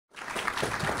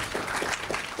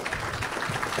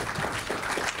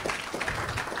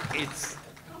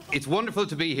It's wonderful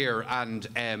to be here, and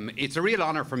it's a real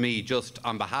honour for me, just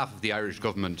on behalf of the Irish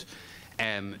government,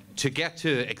 to get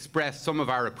to express some of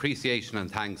our appreciation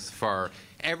and thanks for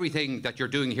everything that you're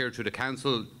doing here through the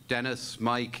Council, Dennis,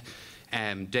 Mike,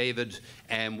 David,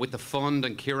 with the Fund,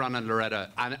 and Kieran and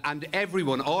Loretta, and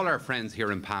everyone, all our friends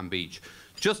here in Palm Beach,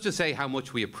 just to say how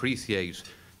much we appreciate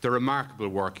the remarkable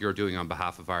work you're doing on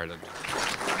behalf of Ireland.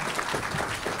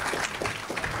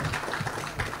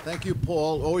 Thank you,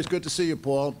 Paul. Always good to see you,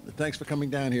 Paul. Thanks for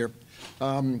coming down here.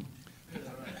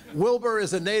 Wilbur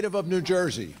is a native of New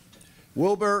Jersey.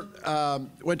 Wilbur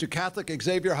went to Catholic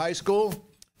Xavier High School,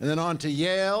 and then on to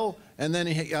Yale, and then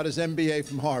he got his MBA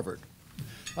from Harvard.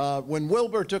 When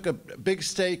Wilbur took a big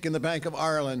stake in the Bank of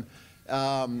Ireland,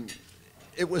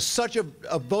 it was such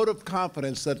a vote of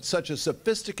confidence that such a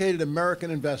sophisticated American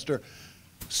investor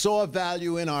saw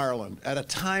value in Ireland at a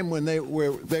time when they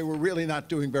were really not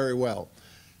doing very well.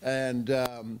 And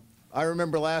I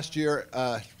remember last year,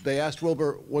 they asked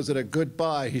Wilbur, was it a good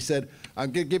buy? He said,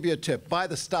 I'm going to give you a tip, buy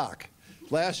the stock.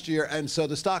 Last year, and so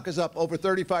the stock is up over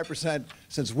 35%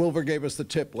 since Wilbur gave us the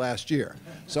tip last year.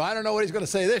 So I don't know what he's going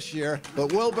to say this year,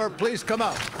 but Wilbur, please come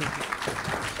up.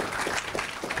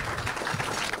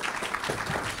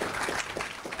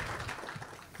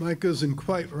 Mike isn't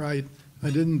quite right. I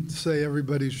didn't say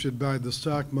everybody should buy the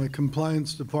stock. My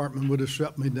compliance department would have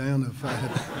shut me down if I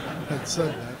had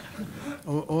said that.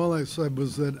 All I said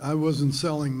was that I wasn't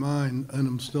selling mine, and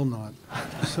I'm still not.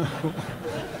 So.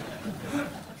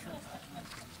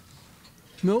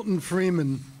 Milton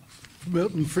Friedman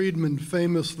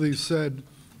famously said,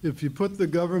 if you put the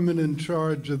government in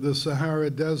charge of the Sahara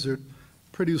Desert,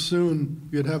 pretty soon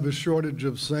you'd have a shortage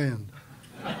of sand.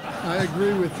 I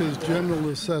agree with his general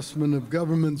assessment of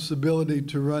government's ability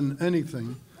to run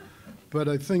anything, but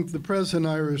I think the present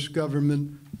Irish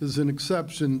government is an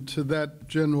exception to that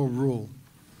general rule.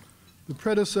 The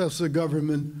predecessor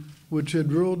government, which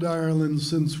had ruled Ireland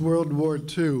since World War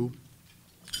II,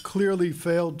 clearly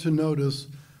failed to notice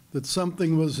that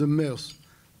something was amiss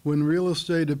when real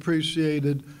estate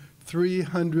appreciated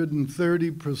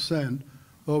 330%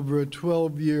 over a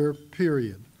 12-year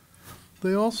period.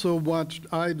 They also watched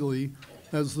idly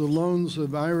as the loans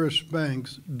of Irish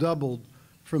banks doubled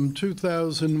from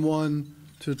 2001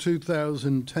 to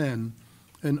 2010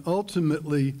 and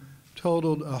ultimately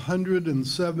totaled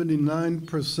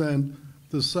 179%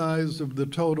 the size of the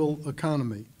total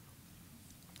economy.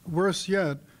 Worse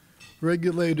yet,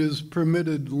 regulators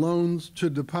permitted loans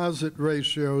to deposit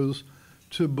ratios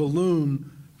to balloon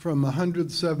from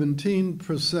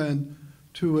 117%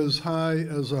 to as high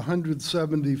as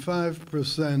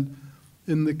 175%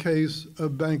 in the case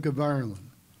of Bank of Ireland.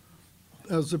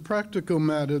 As a practical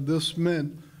matter, this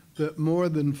meant that more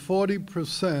than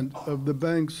 40% of the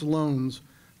bank's loans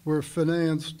were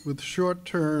financed with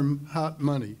short-term hot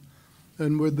money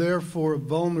and were therefore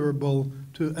vulnerable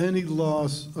to any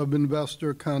loss of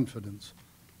investor confidence.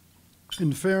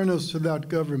 In fairness to that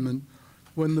government,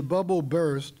 when the bubble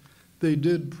burst, they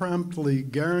did promptly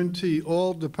guarantee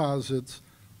all deposits,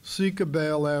 seek a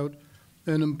bailout,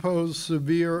 and impose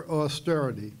severe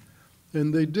austerity.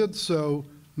 And they did so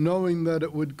knowing that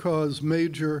it would cause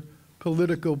major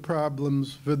political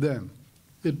problems for them.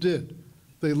 It did.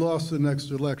 They lost the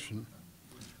next election.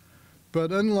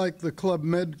 But unlike the Club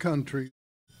Med country,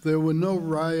 there were no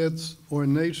riots or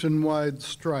nationwide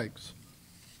strikes.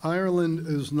 Ireland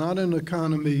is not an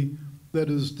economy that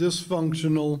is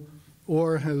dysfunctional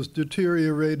or has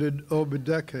deteriorated over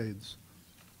decades.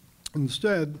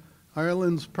 Instead,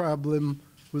 Ireland's problem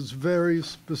was very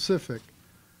specific: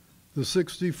 the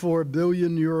 64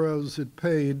 billion euros it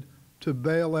paid to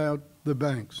bail out the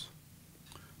banks.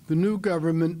 The new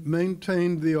government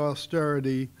maintained the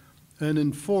austerity and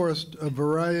enforced a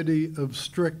variety of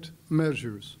strict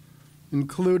measures,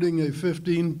 including a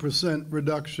 15%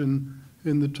 reduction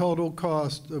in the total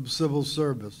cost of civil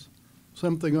service,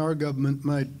 something our government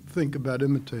might think about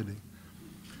imitating.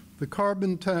 The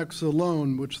carbon tax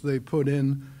alone, which they put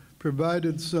in,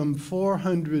 provided some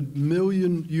 400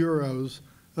 million euros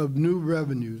of new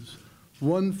revenues,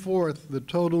 1/4 the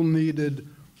total needed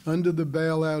under the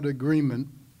bailout agreement,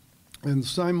 and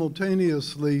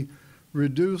simultaneously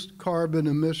reduced carbon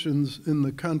emissions in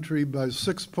the country by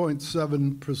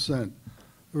 6.7%,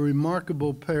 a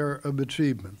remarkable pair of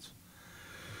achievements.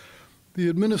 The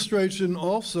administration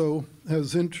also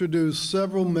has introduced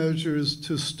several measures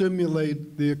to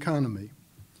stimulate the economy.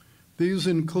 These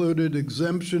included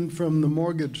exemption from the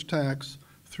mortgage tax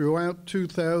throughout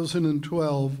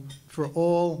 2012 for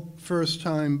all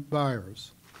first-time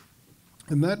buyers.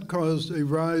 And that caused a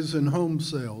rise in home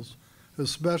sales,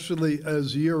 especially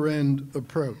as year-end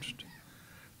approached.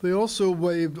 They also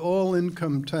waived all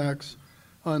income tax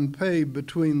on pay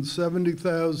between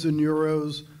 70,000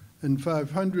 euros and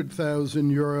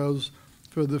 500,000 euros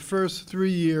for the first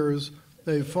 3 years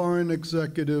a foreign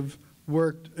executive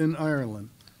worked in Ireland,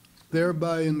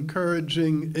 thereby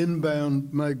encouraging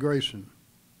inbound migration.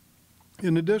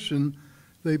 In addition,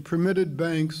 they permitted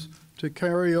banks to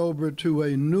carry over to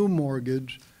a new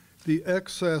mortgage the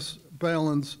excess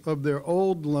balance of their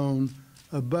old loan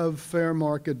above fair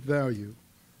market value.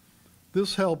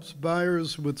 This helps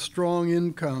buyers with strong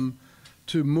income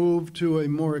to move to a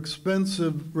more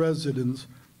expensive residence,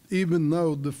 even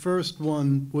though the first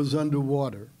one was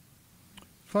underwater.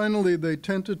 Finally, they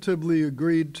tentatively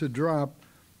agreed to drop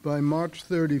by March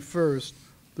 31st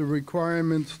the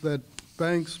requirements that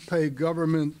banks pay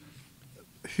government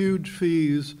huge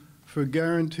fees for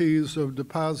guarantees of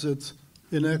deposits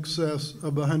in excess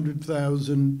of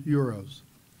 100,000 euros.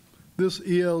 This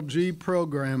ELG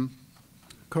program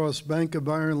cost Bank of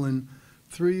Ireland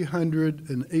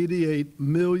 388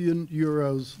 million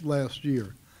euros last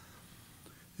year.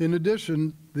 In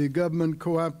addition, the government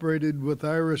cooperated with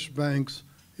Irish banks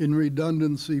in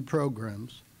redundancy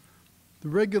programs. The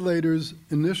regulators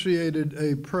initiated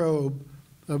a probe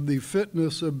of the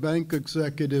fitness of bank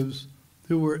executives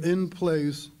who were in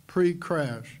place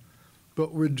pre-crash,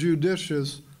 but were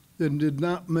judicious and did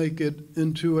not make it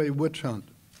into a witch hunt.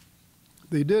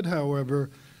 They did, however,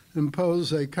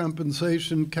 impose a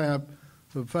compensation cap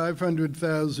of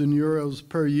 500,000 euros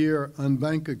per year on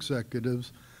bank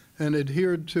executives and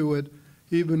adhered to it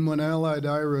even when Allied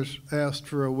Irish asked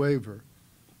for a waiver.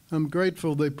 I'm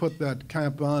grateful they put that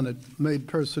cap on. It made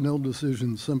personnel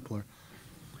decisions simpler.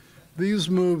 These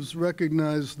moves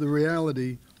recognize the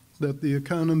reality that the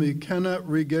economy cannot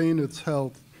regain its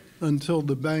health until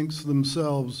the banks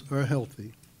themselves are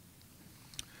healthy.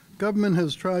 Government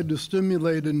has tried to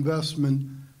stimulate investment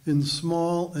in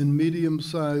small and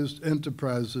medium-sized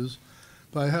enterprises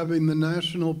by having the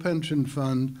National Pension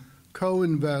Fund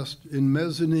co-invest in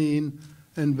mezzanine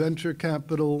and venture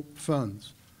capital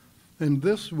funds. And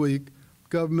this week,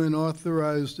 government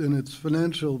authorized in its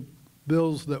financial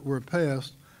bills that were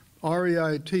passed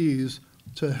REITs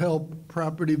to help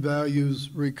property values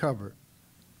recover.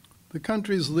 The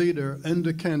country's leader,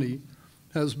 Enda Kenny,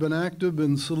 has been active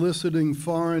in soliciting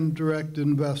foreign direct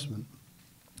investment.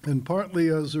 And partly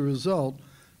as a result,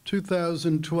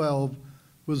 2012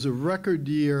 was a record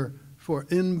year for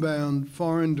inbound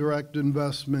foreign direct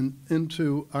investment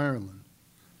into Ireland.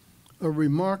 A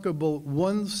remarkable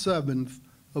 1/7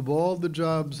 of all the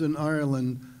jobs in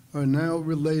Ireland are now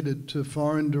related to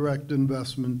foreign direct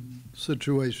investment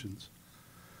situations.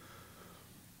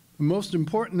 The most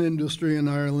important industry in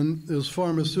Ireland is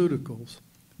pharmaceuticals,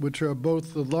 which are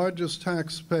both the largest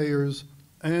taxpayers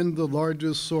and the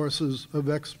largest sources of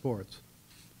exports.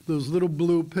 Those little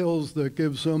blue pills that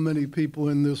give so many people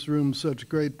in this room such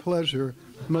great pleasure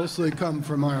mostly come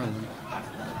from Ireland.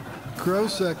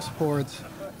 Gross exports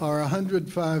are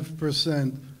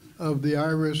 105% of the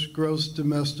Irish gross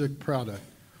domestic product,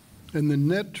 and the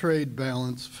net trade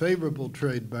balance, favorable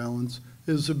trade balance,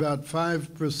 is about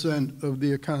 5% of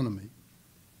the economy.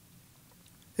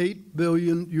 8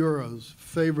 billion euros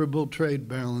favorable trade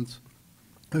balance,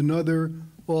 another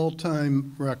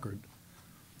all-time record.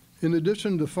 In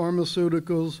addition to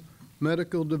pharmaceuticals,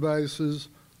 medical devices,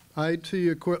 IT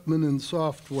equipment and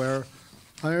software,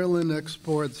 Ireland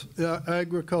exports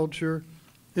agriculture,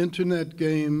 internet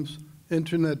games,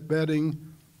 internet betting,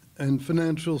 and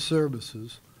financial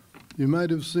services. You might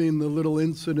have seen the little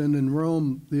incident in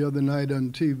Rome the other night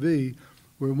on TV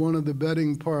where one of the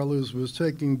betting parlors was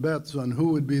taking bets on who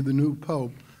would be the new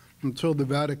pope until the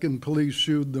Vatican police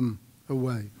shooed them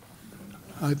away.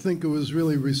 I think it was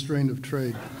really restraint of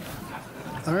trade.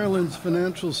 Ireland's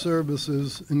financial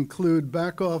services include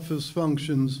back-office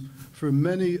functions for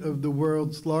many of the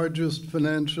world's largest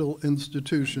financial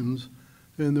institutions,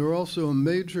 and they're also a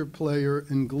major player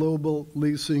in global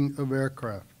leasing of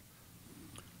aircraft.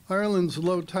 Ireland's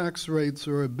low tax rates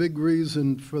are a big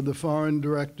reason for the foreign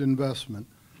direct investment,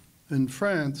 and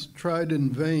France tried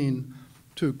in vain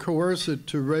to coerce it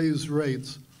to raise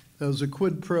rates as a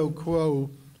quid pro quo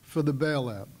for the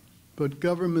bailout, but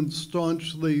government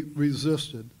staunchly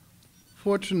resisted.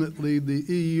 Fortunately, the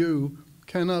EU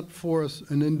cannot force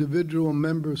an individual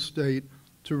member state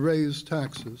to raise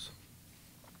taxes.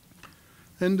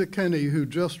 Enda Kenny, who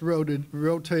just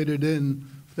rotated in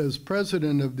as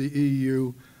president of the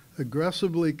EU,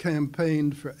 aggressively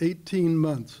campaigned for 18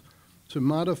 months to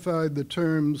modify the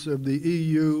terms of the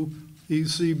EU,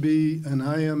 ECB, and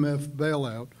IMF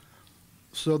bailout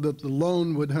so that the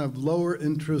loan would have lower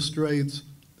interest rates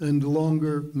and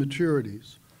longer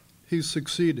maturities. He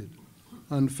succeeded.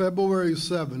 On February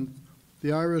 7th,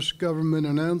 the Irish government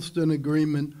announced an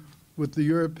agreement with the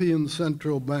European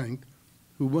Central Bank,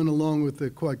 who went along with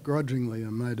it quite grudgingly, I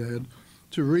might add,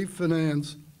 to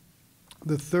refinance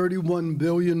the 31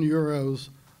 billion euros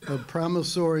of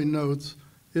promissory notes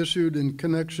issued in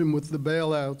connection with the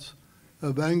bailouts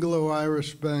of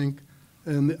Anglo-Irish Bank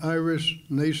and the Irish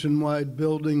Nationwide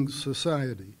Building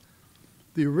Society.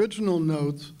 The original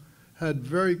notes had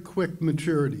very quick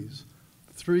maturities,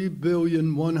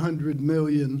 $3.1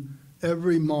 billion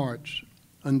every March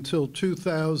until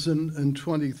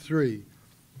 2023,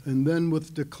 and then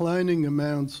with declining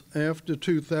amounts after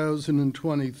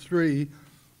 2023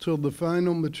 till the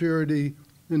final maturity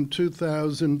in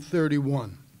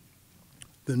 2031.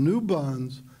 The new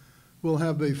bonds will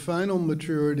have a final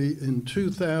maturity in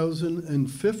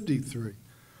 2053,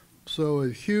 so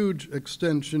a huge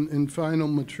extension in final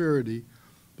maturity,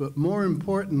 but more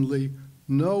importantly,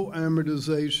 no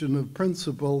amortization of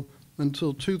principal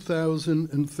until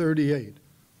 2038.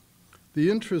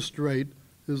 The interest rate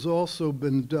has also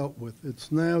been dealt with.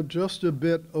 It's now just a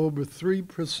bit over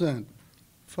 3%,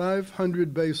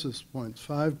 500 basis points,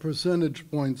 5 percentage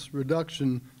points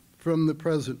reduction from the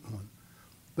present one.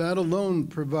 That alone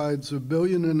provides €1.5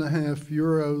 billion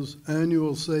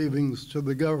annual savings to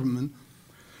the government,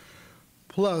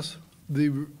 plus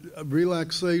the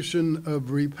relaxation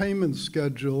of repayment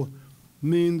schedule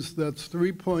means that's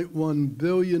 3.1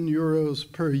 billion euros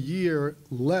per year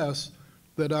less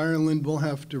that Ireland will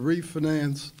have to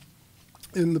refinance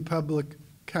in the public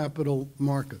capital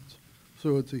markets.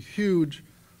 So it's a huge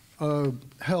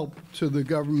help to the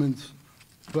government's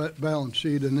balance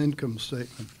sheet and income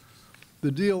statement. The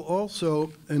deal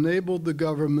also enabled the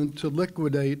government to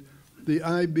liquidate the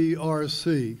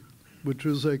IBRC, which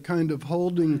was a kind of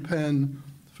holding pen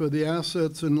for the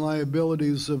assets and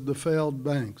liabilities of the failed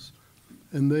banks.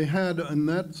 And they had on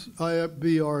that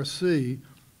IBRC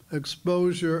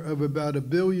exposure of about €1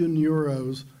 billion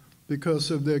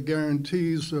because of their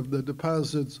guarantees of the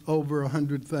deposits over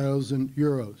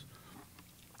 €100,000.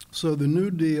 So the New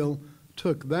Deal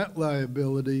took that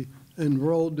liability and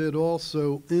rolled it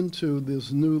also into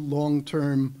this new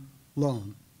long-term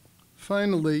loan.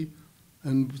 Finally,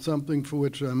 and something for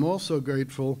which I'm also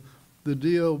grateful, the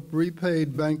deal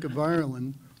repaid Bank of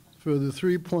Ireland for the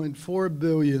 $3.4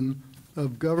 billion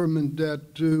of government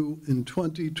debt due in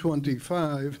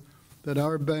 2025 that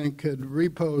our bank had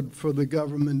repoed for the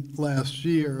government last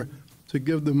year to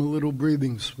give them a little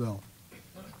breathing spell.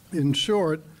 In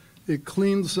short, it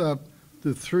cleans up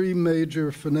the three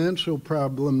major financial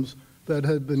problems that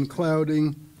had been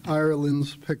clouding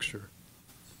Ireland's picture.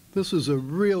 This is a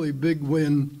really big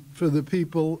win for the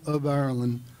people of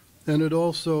Ireland, and it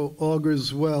also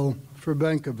augurs well for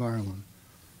Bank of Ireland.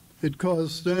 It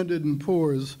caused Standard &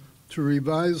 Poor's to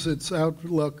revise its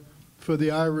outlook for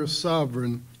the Irish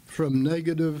sovereign from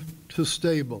negative to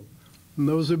stable. And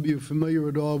those of you familiar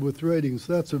at all with ratings,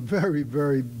 that's a very,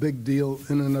 very big deal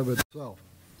in and of itself.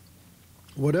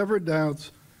 Whatever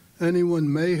doubts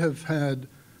anyone may have had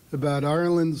about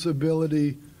Ireland's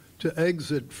ability to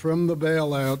exit from the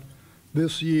bailout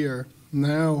this year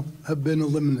now have been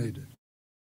eliminated.